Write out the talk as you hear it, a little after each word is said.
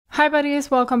Hi buddies,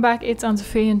 welcome back. It's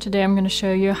Anne-Sophie and today I'm going to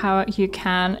show you how you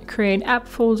can create app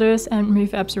folders and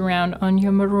move apps around on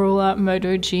your Motorola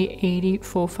moto g84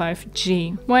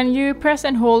 5G. When you press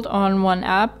and hold on one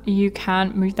app, you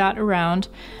can move that around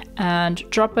and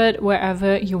drop it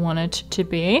wherever you want it to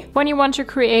be. When you want to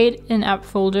create an app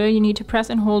folder, you need to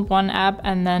press and hold one app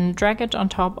and then drag it on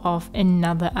top of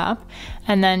another app,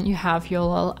 and then you have your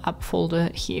little app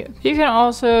folder here. You can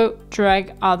also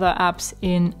drag other apps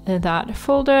in that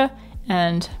folder,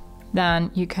 and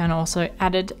then you can also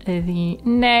edit the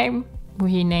name.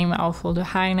 We name our folder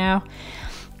Hi now,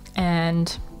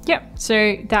 and yeah,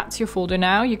 so that's your folder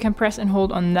now. You can press and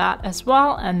hold on that as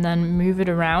well and then move it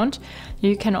around.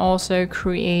 You can also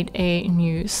create a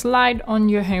new slide on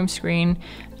your home screen,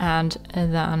 and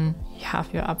then you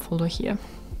have your app folder here.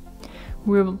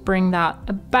 We'll bring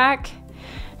that back.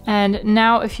 And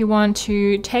now if you want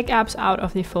to take apps out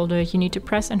of the folder, you need to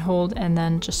press and hold and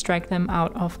then just drag them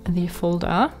out of the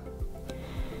folder.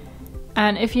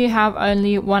 And if you have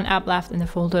only one app left in the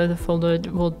folder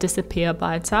will disappear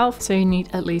by itself. So you need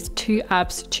at least 2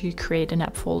 apps to create an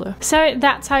app folder. So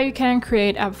that's how you can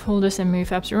create app folders and move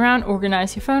apps around,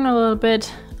 organize your phone a little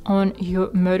bit on your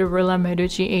Motorola moto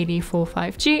g84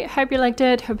 5G. Hope you liked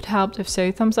it, hope it helped. If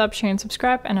so, thumbs up, share and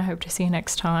subscribe, and I hope to see you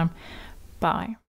next time. Bye.